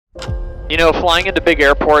You know, flying into big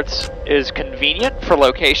airports is convenient for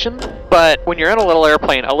location, but when you're in a little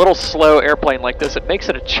airplane, a little slow airplane like this, it makes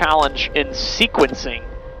it a challenge in sequencing.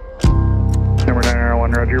 Number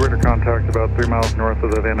 901, Roger, you're under contact about 3 miles north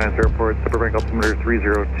of the Van Nuys Airport, Superbank altimeter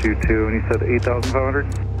 3022, and you said 8,500?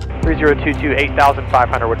 3022,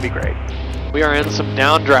 8,500 would be great. We are in some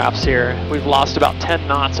downdrafts here. We've lost about 10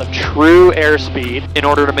 knots of true airspeed in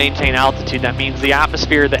order to maintain altitude. That means the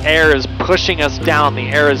atmosphere, the air is pushing us down, the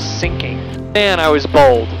air is sinking. Man, I was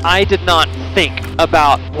bold. I did not think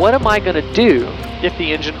about what am I gonna do if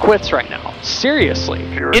the engine quits right now. Seriously,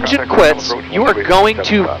 engine quits, you are going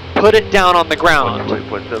to put it down on the ground.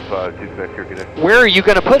 Where are you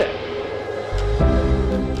gonna put it?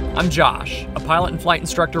 I'm Josh, a pilot and flight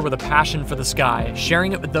instructor with a passion for the sky,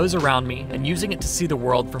 sharing it with those around me and using it to see the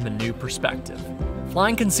world from a new perspective.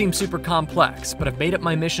 Flying can seem super complex, but I've made it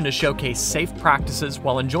my mission to showcase safe practices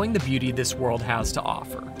while enjoying the beauty this world has to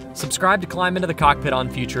offer. Subscribe to climb into the cockpit on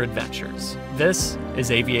future adventures. This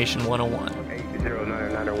is Aviation 101.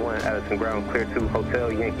 80991, Addison Ground, clear to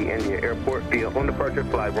Hotel Yankee India Airport via on departure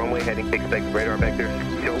flight runway heading, expect radar vector,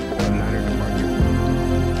 show 49er departure.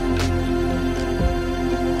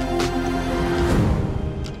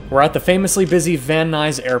 We're at the famously busy Van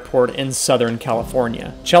Nuys Airport in Southern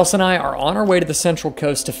California. Chelsea and I are on our way to the Central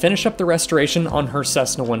Coast to finish up the restoration on her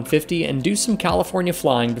Cessna 150 and do some California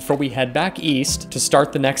flying before we head back east to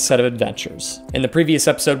start the next set of adventures. In the previous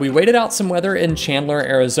episode, we waited out some weather in Chandler,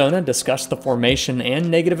 Arizona, discussed the formation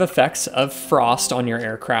and negative effects of frost on your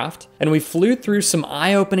aircraft, and we flew through some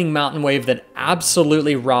eye-opening mountain wave that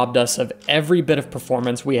absolutely robbed us of every bit of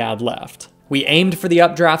performance we had left. We aimed for the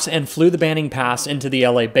updrafts and flew the Banning Pass into the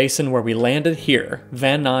LA Basin where we landed here,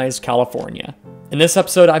 Van Nuys, California. In this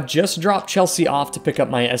episode, I've just dropped Chelsea off to pick up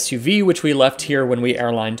my SUV, which we left here when we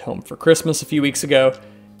airlined home for Christmas a few weeks ago,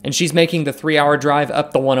 and she's making the 3-hour drive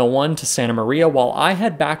up the 101 to Santa Maria while I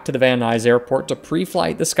head back to the Van Nuys Airport to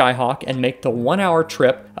pre-flight the Skyhawk and make the 1-hour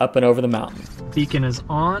trip up and over the mountain. Beacon is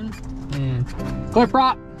on, and clear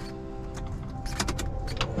prop!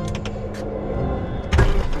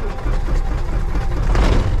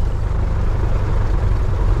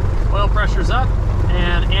 Oil pressure's up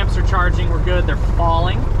and amps are charging. We're good. They're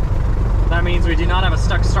falling. That means we do not have a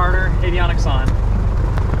stuck starter. Avionics on.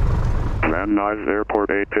 Van Nuys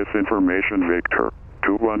Airport 8 is information Victor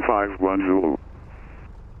 2151 Zulu.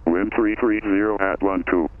 Wind 330 at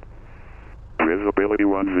 12. Visibility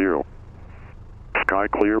 10. Sky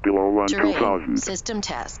clear below 12,000. System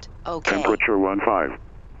test. Okay. Temperature 15.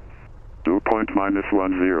 Dew point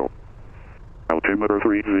 -10. Altimeter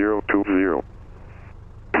 3020.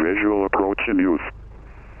 Visual approach in use.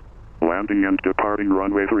 Landing and departing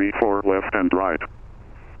runway 34 left and right.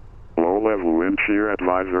 Low-level wind shear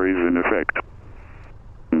advisories in effect.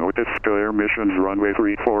 Notice clear missions runway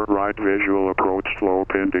 34 right visual approach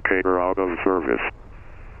slope indicator out of service.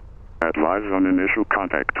 Advise on initial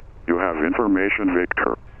contact. You have information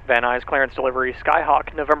Victor. Van Nuys clearance delivery,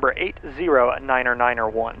 Skyhawk, November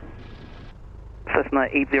 80991. Cessna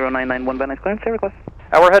 80991, Van Nuys clearance, request.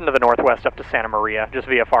 We're heading to the northwest up to Santa Maria, just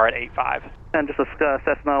VFR at 85. And just a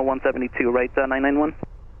Cessna 172, right, 991?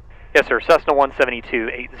 Yes, sir, Cessna 172,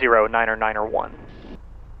 80991.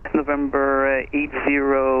 November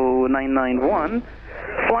 80991.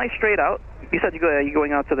 Fly straight out. You said you're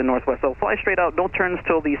going out to the northwest, so fly straight out, no turns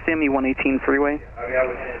till the SIMI 118 freeway.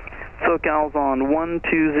 SoCal's on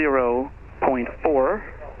 120.4,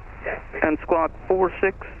 and squawk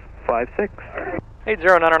 4656.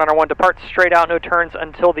 80991, depart straight out, no turns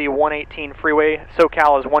until the 118 freeway.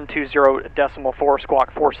 SoCal is 120.4,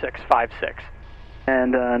 squawk 4656.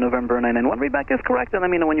 And November 991, readback is correct, and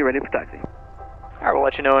let me know when you're ready for taxi. All right, we'll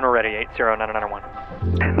let you know when we're ready, 80991.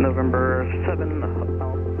 November 7.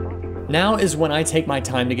 Now is when I take my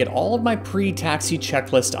time to get all of my pre-taxi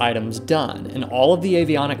checklist items done and all of the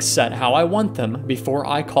avionics set how I want them before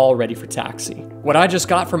I call ready for taxi. What I just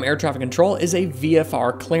got from air traffic control is a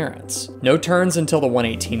VFR clearance. No turns until the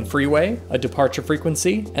 118 freeway, a departure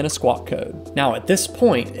frequency, and a squawk code. Now at this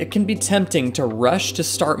point, it can be tempting to rush to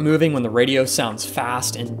start moving when the radio sounds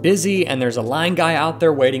fast and busy and there's a line guy out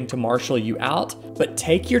there waiting to marshal you out, but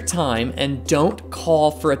take your time and don't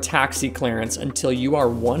call for a taxi clearance until you are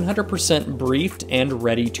 100% briefed and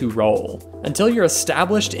ready to roll. Until you're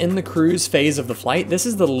established in the cruise phase of the flight, this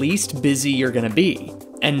is the least busy you're gonna be.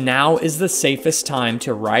 And now is the safest time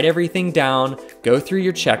to write everything down, go through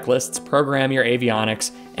your checklists, program your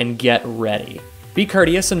avionics, and get ready. Be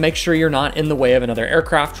courteous and make sure you're not in the way of another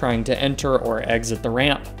aircraft trying to enter or exit the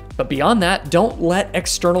ramp. But beyond that, don't let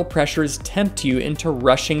external pressures tempt you into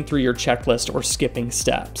rushing through your checklist or skipping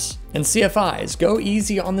steps. And CFIs, go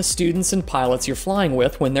easy on the students and pilots you're flying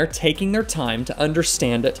with when they're taking their time to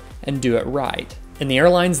understand it and do it right. In the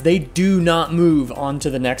airlines, they do not move on to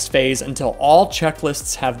the next phase until all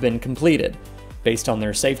checklists have been completed. Based on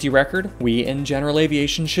their safety record, we in general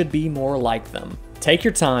aviation should be more like them. Take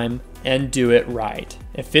your time and do it right.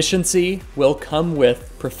 Efficiency will come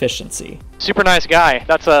with proficiency. Super nice guy.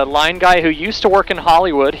 That's a line guy who used to work in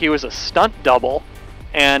Hollywood. He was a stunt double,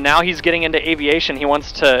 and now he's getting into aviation. He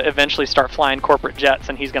wants to eventually start flying corporate jets,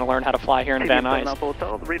 and he's going to learn how to fly here in Van Nuys.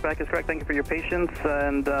 Hotel. The readback is correct. Thank you for your patience,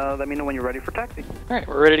 and let me know when you're ready for taxi. All right,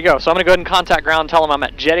 we're ready to go. So I'm going to go ahead and contact ground, tell him I'm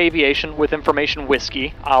at Jet Aviation with information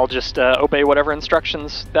whiskey. I'll just obey whatever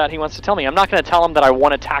instructions that he wants to tell me. I'm not going to tell him that I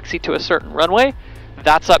want to taxi to a certain runway.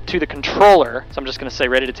 That's up to the controller, so I'm just going to say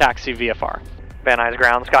ready to taxi VFR. Van Nuys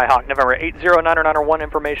ground, Skyhawk, November 80991,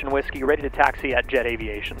 information whiskey, ready to taxi at Jet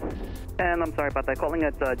Aviation. And I'm sorry about that, calling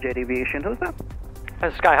at Jet Aviation. Who's that?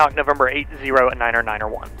 That's Skyhawk, November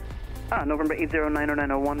 80991. November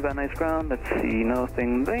 80991, Van Nuys ground. Let's see,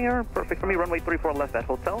 nothing there. Perfect for me, runway 34 left at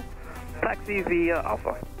hotel. Taxi via Alpha.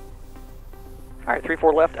 All right,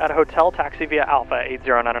 34 left at hotel, taxi via Alpha,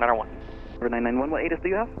 80991. Number 991, what ATIS do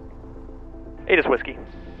you have? ATIS whiskey.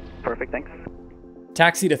 Perfect, thanks.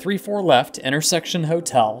 Taxi to 34 left, intersection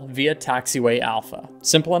hotel via taxiway Alpha.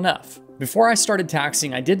 Simple enough. Before I started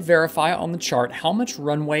taxiing, I did verify on the chart how much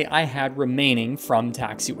runway I had remaining from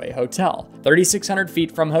taxiway hotel. 3,600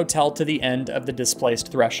 feet from hotel to the end of the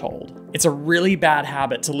displaced threshold. It's a really bad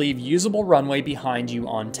habit to leave usable runway behind you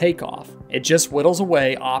on takeoff. It just whittles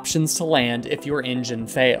away options to land if your engine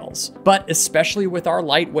fails. But especially with our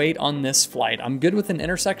lightweight on this flight, I'm good with an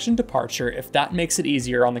intersection departure if that makes it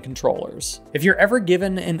easier on the controllers. If you're ever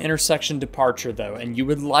given an intersection departure though, and you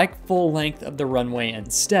would like full length of the runway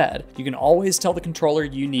instead, you can always tell the controller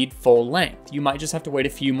you need full length. You might just have to wait a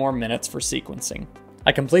few more minutes for sequencing.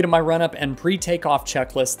 I completed my run-up and pre-takeoff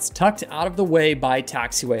checklists tucked out of the way by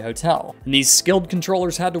taxiway hotel. And these skilled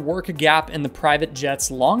controllers had to work a gap in the private jets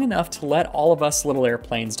long enough to let all of us little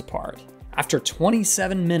airplanes depart. After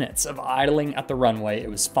 27 minutes of idling at the runway, it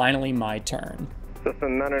was finally my turn.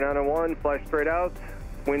 System 9901, fly straight out.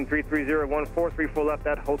 Wind 33014, 34 left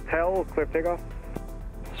at hotel, clear for takeoff.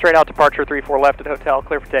 Straight out departure, 34 left at hotel,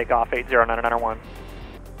 clear for takeoff, 80991.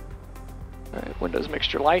 All right, windows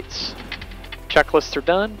mixture lights. Checklists are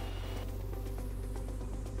done.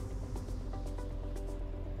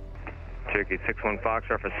 Cherokee 61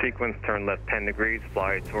 Foxtrot for sequence, turn left 10 degrees,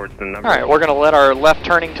 fly towards the number. All right, we're going to let our left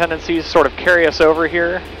turning tendencies sort of carry us over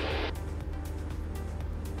here.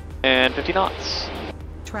 And 50 knots.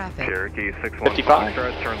 Traffic. Cherokee 61 55.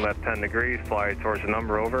 Foxtrot, turn left 10 degrees, fly towards the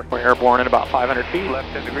number over. We're airborne at about 500 feet. Left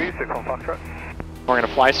 10 degrees, 61 Foxtrot. We're going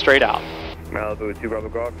to fly straight out. Malibu 2 Bravo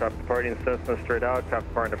Golf, traffic departing Cessna straight out, traffic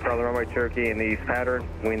departing to Parallel Runway Cherokee in the east pattern,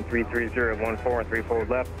 wind 33014 and 34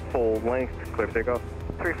 left, full length, clear for takeoff.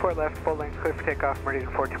 34 left, full length, clear for takeoff, ready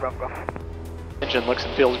to 42 Bravo Golf. Engine looks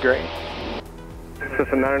and feels great.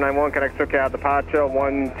 System 991, connect SoCal departure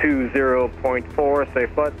 120.4, safe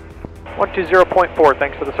flight. 120.4,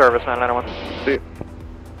 thanks for the service, 991. See you.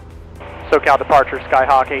 SoCal departure,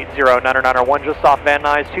 Skyhawk 80991, just off Van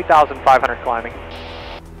Nuys, 2,500 climbing.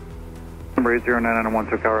 Number 80991,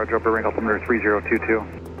 SoCal, Roger, upper rank altimeter 3022.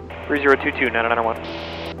 3022, 991.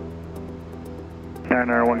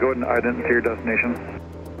 991, go ahead and identify your destination.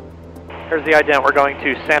 Here's the ident, we're going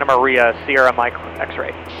to Santa Maria, Sierra Mike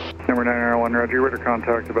X-ray. Number 991, Roger, your radar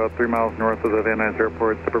contact about 3 miles north of the Van Nuys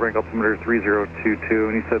Airport, upper rank altimeter 3022,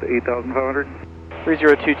 and you said 8,500?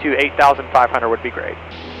 3022, 8,500 would be great.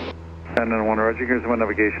 991, Roger, here's my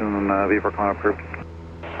navigation and VFR climb approved.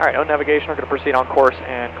 Alright, no navigation, we're going to proceed on course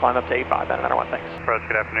and climb up to 85, 991, thanks. Approach,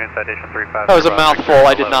 good afternoon, citation 35. That was a mouthful.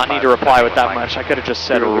 I did not need to reply with that much. I could have just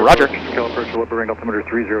said, Roger. SoCal approach, upper rank altimeter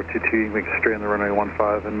 3022, you make straight on the runway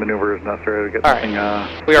 15 and maneuver is necessary to get All something,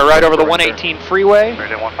 right. We are right over the 118 freeway.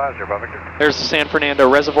 15, Bravo Victor. There's the San Fernando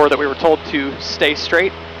Reservoir that we were told to stay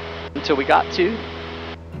straight until we got to.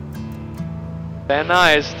 Van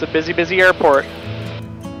Nuys, it's a busy, busy airport.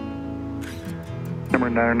 Number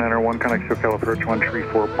 991, connect SoCal approach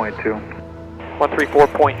 134.2.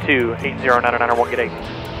 134.2, 80991, get 8.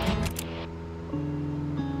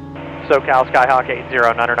 SoCal Skyhawk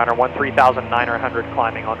 80991, 3,900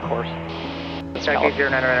 climbing on course. Cherokee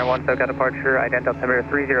 0991, SoCal departure, ident altimeter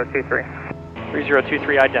 3023.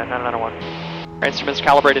 3023, ident 991. Our instruments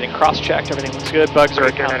calibrated and cross-checked. Everything looks good. Bugs are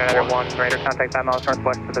Cherokee accounted for. 0991, radar contact 5 miles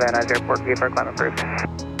northwest of the Van Nuys Airport, VFR climb approved.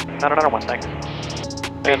 991, thanks.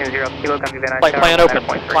 Station 0 Kilo, come to Van Nuys Flight Tower, plan open.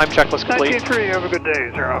 9.3. Climb checklist complete. 93, have a good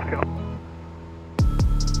day, 0 off kill.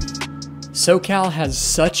 SoCal has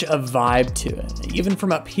such a vibe to it. Even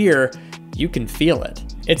from up here, you can feel it.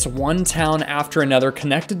 It's one town after another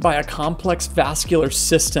connected by a complex vascular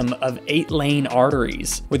system of 8-lane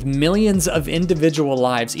arteries, with millions of individual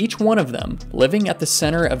lives, each one of them living at the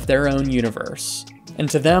center of their own universe. And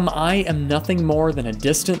to them, I am nothing more than a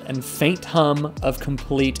distant and faint hum of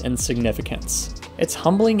complete insignificance. It's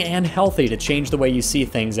humbling and healthy to change the way you see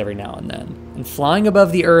things every now and then. And flying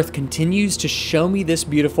above the Earth continues to show me this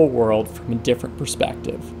beautiful world from a different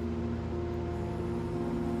perspective.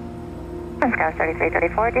 Scouts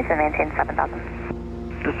 3334, descend maintain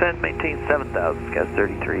 7000. Descend, maintain 7,000, Scouts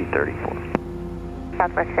 3334.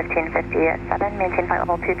 Southwest 1550 at 7, maintain flight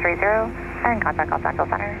level 230, and contact Los Angeles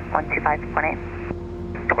Center, 125.8.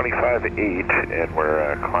 25.8, and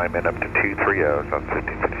we're climbing up to 230, so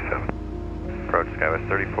 1557. Approach Skywest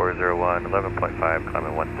 3401, 11.5,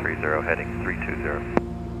 climbing 130, heading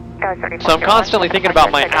 320. So I'm constantly thinking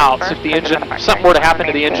about my outs. If the engine, something were to happen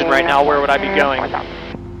to the engine right now, where would I be going?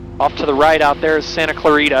 Off to the right out there is Santa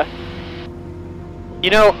Clarita.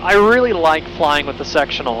 You know, I really like flying with the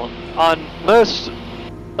sectional. On most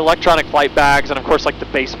electronic flight bags, and of course like the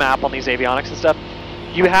base map on these avionics and stuff,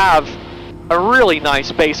 you have a really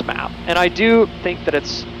nice base map. And I do think that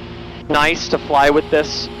it's nice to fly with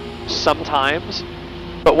this sometimes,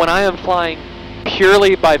 but when I am flying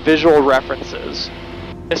purely by visual references,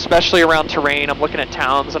 especially around terrain, I'm looking at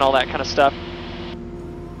towns and all that kind of stuff,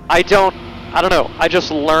 I don't know, I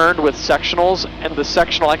just learned with sectionals, and the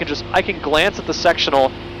sectional, I can glance at the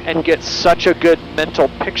sectional and get such a good mental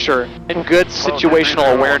picture and good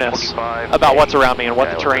situational awareness about what's around me and what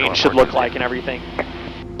the terrain should look like and everything.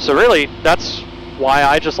 So really, that's why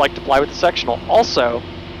I just like to fly with the sectional. Also,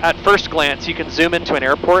 at first glance, you can zoom into an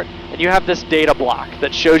airport and you have this data block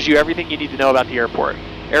that shows you everything you need to know about the airport.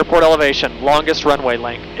 Airport elevation, longest runway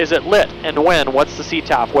length, is it lit and when, what's the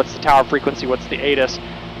CTAF, what's the tower frequency, what's the ATIS,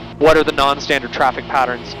 what are the non-standard traffic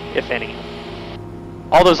patterns, if any.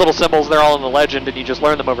 All those little symbols, they're all in the legend and you just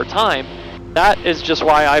learn them over time. That is just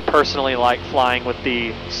why I personally like flying with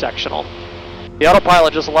the sectional. The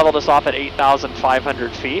autopilot just leveled us off at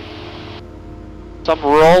 8,500 feet. So I'm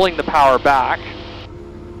rolling the power back.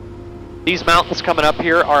 These mountains coming up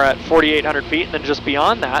here are at 4,800 feet, and then just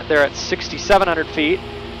beyond that, they're at 6,700 feet,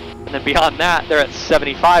 and then beyond that, they're at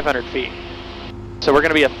 7,500 feet. So we're going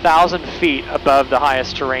to be 1,000 feet above the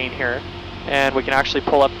highest terrain here, and we can actually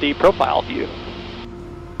pull up the profile view.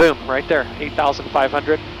 Boom, right there,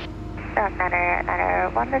 8,500. Niner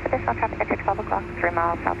 1, there's additional traffic at 12 o'clock, 3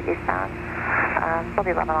 miles southeastbound. We'll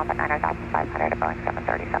be leveling off at 9,500 at Boeing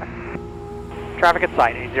 737. Traffic at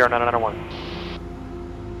site, 80991.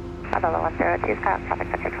 Abella 102, Scott, traffic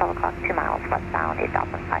at 12 o'clock, 2 miles westbound,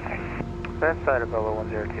 8,500. That's side Abella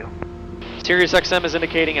 102. Sirius XM is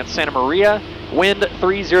indicating at Santa Maria, wind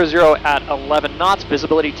 300 at 11 knots,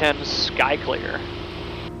 visibility 10, sky clear.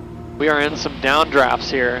 We are in some downdrafts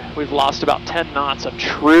here. We've lost about 10 knots of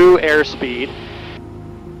true airspeed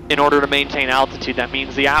in order to maintain altitude. That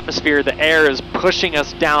means the atmosphere, the air is pushing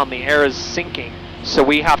us down, the air is sinking. So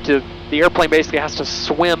we have to, the airplane basically has to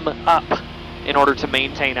swim up in order to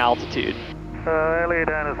maintain altitude. LA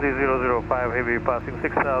Dynasty 005, heavy passing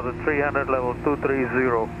 6,300, level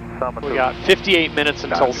 230. We got 58 minutes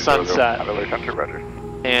until sunset, Roger.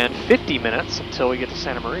 and 50 minutes until we get to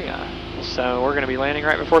Santa Maria. So we're going to be landing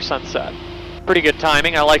right before sunset. Pretty good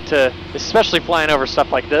timing. I like to, especially flying over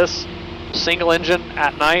stuff like this, single engine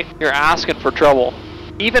at night, you're asking for trouble.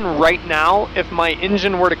 Even right now, if my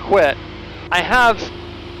engine were to quit, I have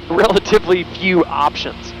relatively few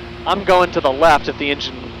options. I'm going to the left if the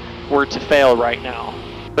engine were to fail right now.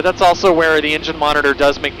 But that's also where the engine monitor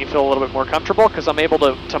does make me feel a little bit more comfortable, because I'm able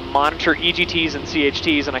to monitor EGTs and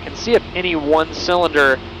CHTs, and I can see if any one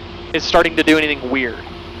cylinder is starting to do anything weird,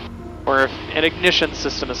 or if an ignition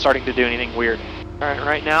system is starting to do anything weird. Alright,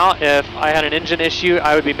 right now, if I had an engine issue,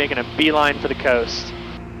 I would be making a beeline for the coast.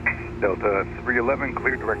 Delta 311,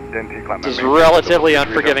 clear direct NT climb. This is relatively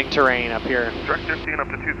unforgiving terrain up here. Direct NT up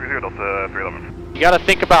to 230, Delta 311. You got to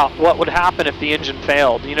think about what would happen if the engine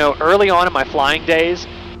failed. You know, early on in my flying days,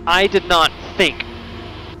 I did not think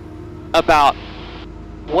about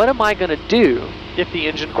what am I going to do if the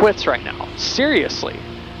engine quits right now. Seriously.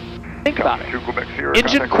 Think about it.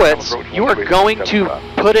 Engine quits, you are going to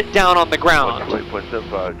put it down on the ground.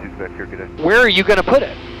 Where are you going to put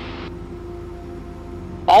it?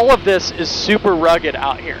 All of this is super rugged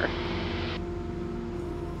out here.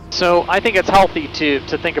 So I think it's healthy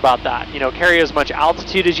to think about that. You know, carry as much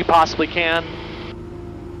altitude as you possibly can.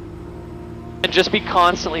 And just be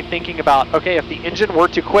constantly thinking about, okay, if the engine were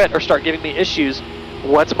to quit or start giving me issues,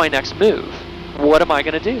 what's my next move? What am I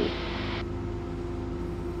going to do?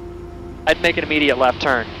 I'd make an immediate left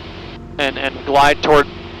turn and glide toward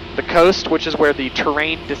the coast, which is where the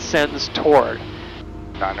terrain descends toward.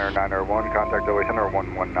 901, contact LA Center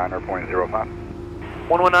 119.05.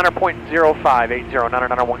 119.05, 80,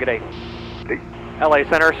 991, good day. LA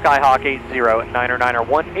Center, Skyhawk 80,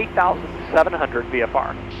 991, 8,700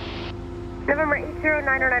 VFR. November 80,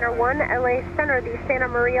 991, LA Center, the Santa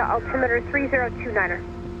Maria altimeter 3029er.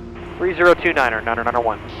 3029er,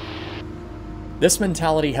 991. This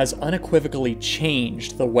mentality has unequivocally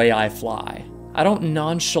changed the way I fly. I don't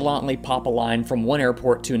nonchalantly pop a line from one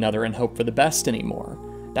airport to another and hope for the best anymore.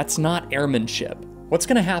 That's not airmanship. What's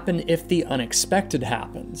going to happen if the unexpected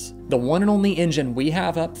happens? The one and only engine we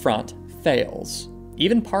have up front fails,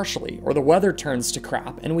 even partially, or the weather turns to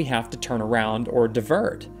crap and we have to turn around or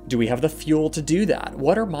divert. Do we have the fuel to do that?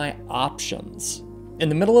 What are my options? In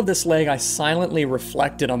the middle of this leg, I silently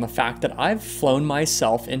reflected on the fact that I've flown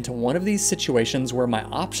myself into one of these situations where my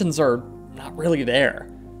options are not really there.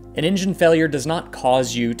 An engine failure does not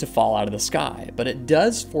cause you to fall out of the sky, but it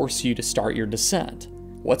does force you to start your descent.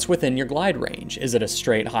 What's within your glide range? Is it a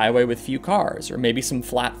straight highway with few cars, or maybe some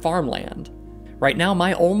flat farmland? Right now,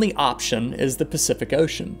 my only option is the Pacific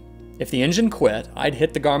Ocean. If the engine quit, I'd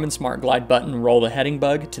hit the Garmin Smart Glide button, roll the heading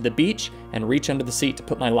bug to the beach, and reach under the seat to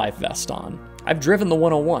put my life vest on. I've driven the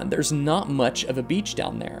 101, there's not much of a beach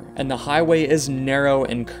down there, and the highway is narrow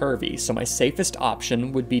and curvy, so my safest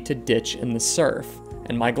option would be to ditch in the surf,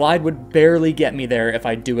 and my glide would barely get me there if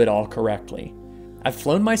I do it all correctly. I've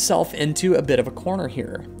flown myself into a bit of a corner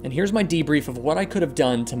here, and here's my debrief of what I could have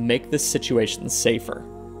done to make this situation safer.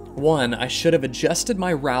 1, I should have adjusted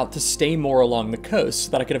my route to stay more along the coast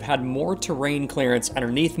so that I could have had more terrain clearance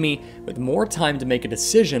underneath me with more time to make a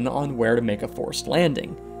decision on where to make a forced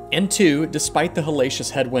landing. And 2, despite the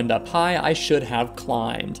hellacious headwind up high, I should have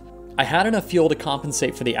climbed. I had enough fuel to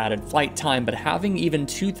compensate for the added flight time, but having even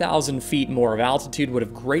 2,000 feet more of altitude would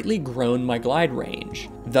have greatly grown my glide range,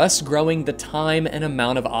 thus growing the time and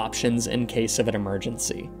amount of options in case of an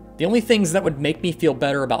emergency. The only things that would make me feel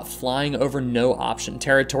better about flying over no option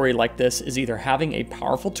territory like this is either having a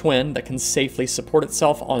powerful twin that can safely support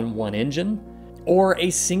itself on one engine, or a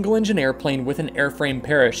single engine airplane with an airframe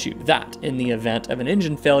parachute that, in the event of an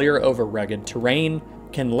engine failure over rugged terrain,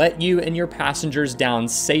 can let you and your passengers down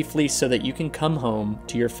safely so that you can come home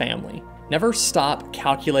to your family. Never stop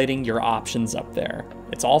calculating your options up there.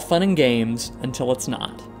 It's all fun and games until it's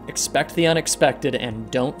not. Expect the unexpected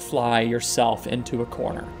and don't fly yourself into a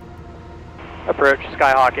corner. Approach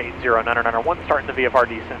Skyhawk 80, 991, starting the VFR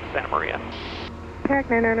descent to Santa Maria. Pack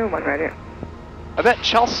 9901, roger. I bet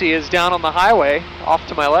Chelsea is down on the highway, off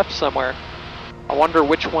to my left somewhere. I wonder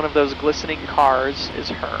which one of those glistening cars is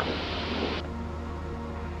her.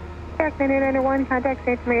 Pack 9901, contact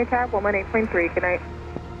Santa Maria Tower 118.3, good night.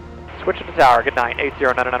 Switch to the tower, good night,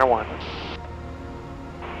 80991.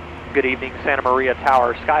 Good evening, Santa Maria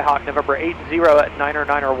Tower, Skyhawk November 80 at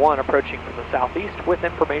 901, approaching from the southeast with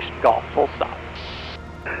information golf, full stop.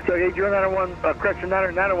 So 8091, correction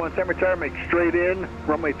 901, Santa Maria Tower, make straight in,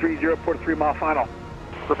 runway 30, report 3 mile final.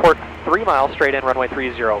 Report 3 miles straight in, runway 30,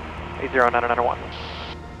 80991.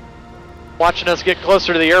 Watching us get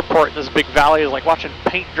closer to the airport in this big valley is like watching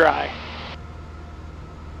paint dry.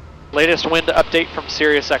 Latest wind update from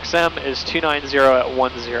SiriusXM is 290 at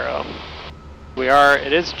 10.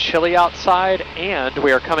 It is chilly outside, and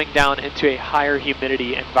we are coming down into a higher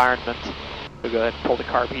humidity environment. We'll go ahead and pull the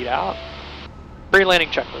carb out. Pre-landing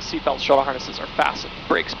checklist, seatbelts, shoulder harnesses are fastened.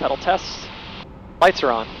 Brakes, pedal tests. Lights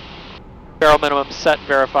are on. Barrel minimum set,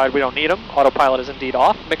 verified, we don't need them. Autopilot is indeed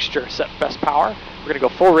off. Mixture set best power. We're going to go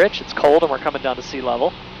full rich, it's cold and we're coming down to sea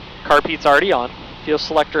level. Carb heat's already on. Fuel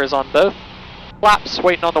selector is on both. Flaps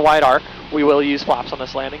waiting on the wide arc. We will use flaps on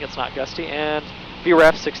this landing, it's not gusty. And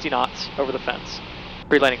VREF 60 knots over the fence.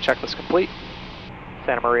 Pre-landing checklist complete.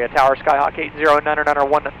 Santa Maria Tower, Skyhawk 80,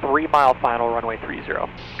 991 to 3 mile final, runway 30.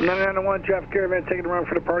 991, traffic caravan taking a run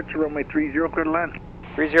for departure, runway 30, clear to land.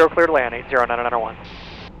 30 clear to land, 80 991.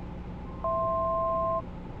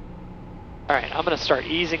 Alright, I'm going to start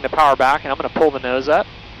easing the power back and I'm going to pull the nose up.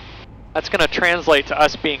 That's going to translate to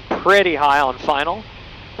us being pretty high on final,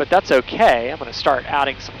 but that's okay. I'm going to start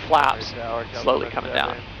adding some flaps, slowly coming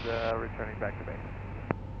down. Returning back to base.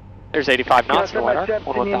 There's 85 knots in the water.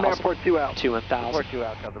 1 2 out. 2 1000. 2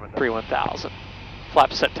 out, 3 1000.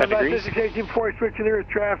 Flaps set 10 degrees. Before switching there is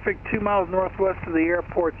traffic 2 miles northwest of the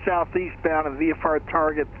airport, southeastbound of VFR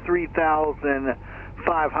target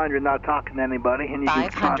 3,500. Not talking to anybody, and you can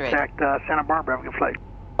contact Santa Barbara. Have a good flight.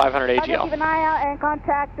 500 Keep AGL. an eye out and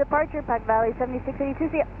contact departure, Pack Valley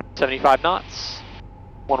 7682. See ya. 75 knots.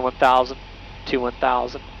 1 1000. 2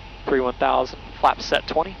 1000. 3 1000. Flaps set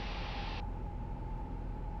 20.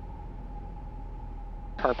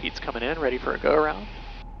 Carb heat's coming in, ready for a go around.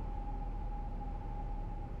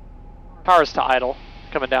 Power's to idle,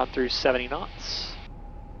 coming down through 70 knots,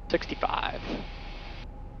 65.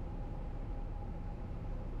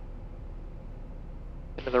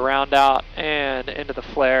 Into the round out and into the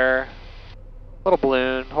flare. Little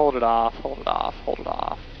balloon, hold it off, hold it off, hold it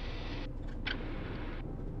off.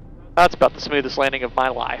 That's about the smoothest landing of my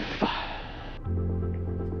life.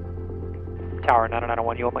 Tower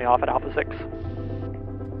 9901, you want me off at Alpha 6?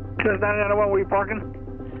 9901, where are you parking?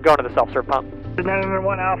 Going to the self-serve pump.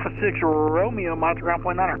 9901 Alpha 6 Romeo, monitor ground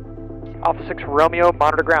point 9. Alpha 6 Romeo,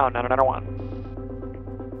 monitor ground,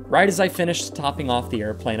 9901. Right as I finished topping off the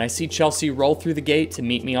airplane, I see Chelsea roll through the gate to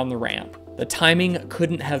meet me on the ramp. The timing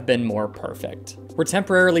couldn't have been more perfect. We're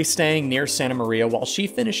temporarily staying near Santa Maria while she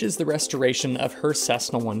finishes the restoration of her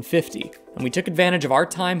Cessna 150, and we took advantage of our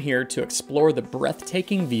time here to explore the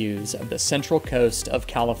breathtaking views of the central coast of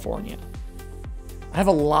California. I have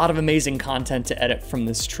a lot of amazing content to edit from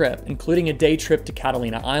this trip, including a day trip to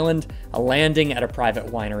Catalina Island, a landing at a private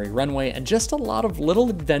winery runway, and just a lot of little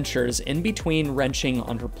adventures in between wrenching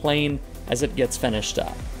on her plane as it gets finished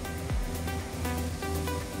up.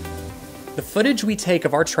 The footage we take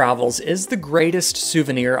of our travels is the greatest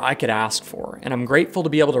souvenir I could ask for, and I'm grateful to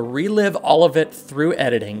be able to relive all of it through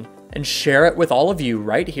editing and share it with all of you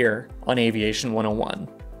right here on Aviation 101.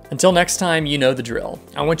 Until next time, you know the drill.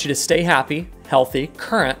 I want you to stay happy, healthy,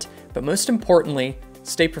 current, but most importantly,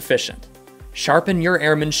 stay proficient. Sharpen your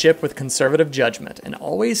airmanship with conservative judgment, and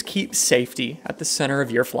always keep safety at the center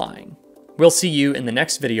of your flying. We'll see you in the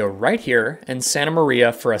next video right here in Santa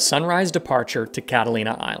Maria for a sunrise departure to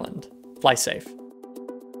Catalina Island. Fly safe.